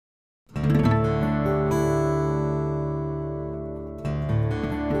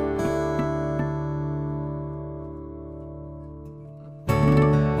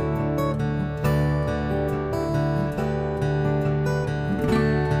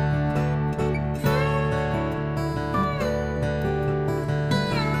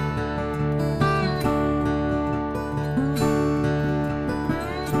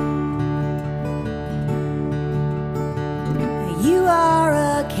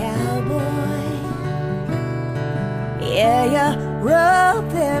rope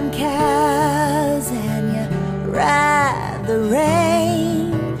them cows and you ride the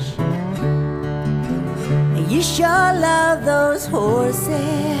range. You sure love those horses,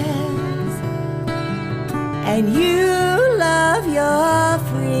 and you love your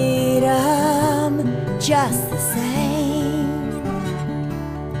freedom just the same.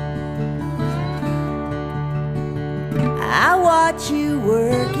 I watch you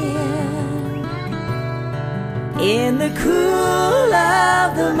working in the cool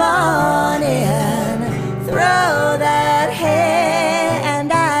of the morning. Throw that hay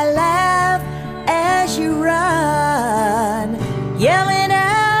and I laugh as you run, yelling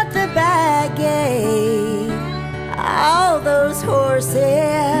out the back gate. All those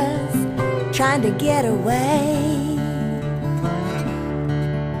horses trying to get away.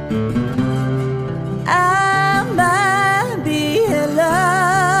 I might be in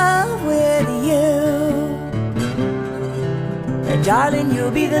love with you, and darling,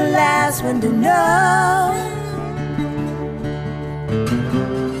 you'll be the last one to know.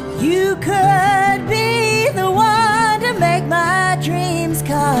 You could be the one to make my dreams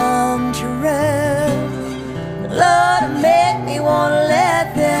come true. Lord, make me wanna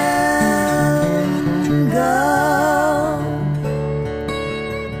let them go.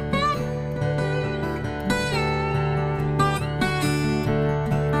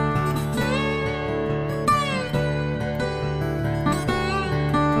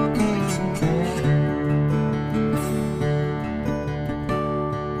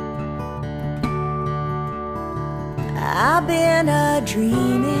 I've been a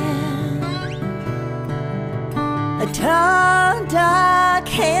dreamin', a tall, dark,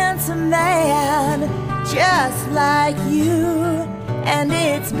 handsome man just like you, and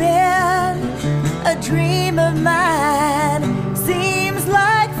it's been a dream of mine. Seems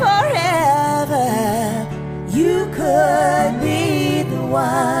like forever. You could be the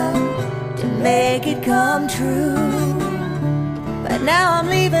one to make it come true, but now I'm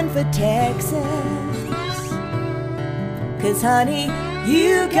leaving for Texas. 'Cause honey,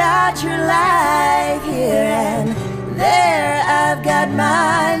 you got your life here, and there I've got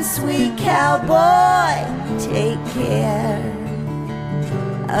mine. Sweet cowboy, take care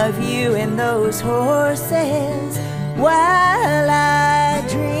of you and those horses while I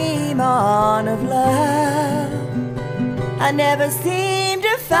dream on of love I never seem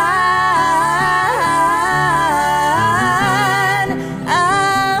to find.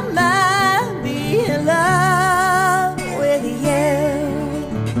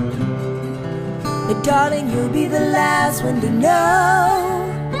 Darling, you'll be the last one to know.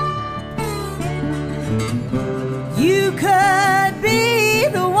 You could be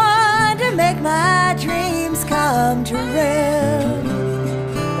the one to make my dreams come true.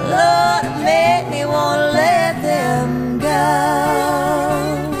 Lord, make me wanna let them go.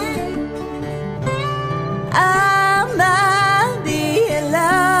 I might be in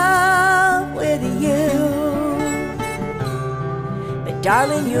love with you,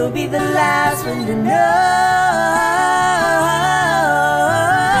 darling, you'll be the last one to know.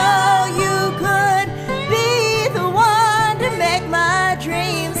 You could be the one to make my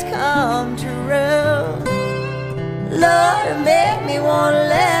dreams come true. Lord, make me wanna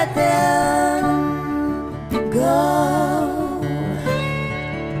let them go.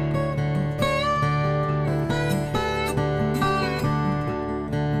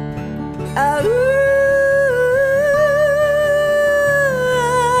 Oh.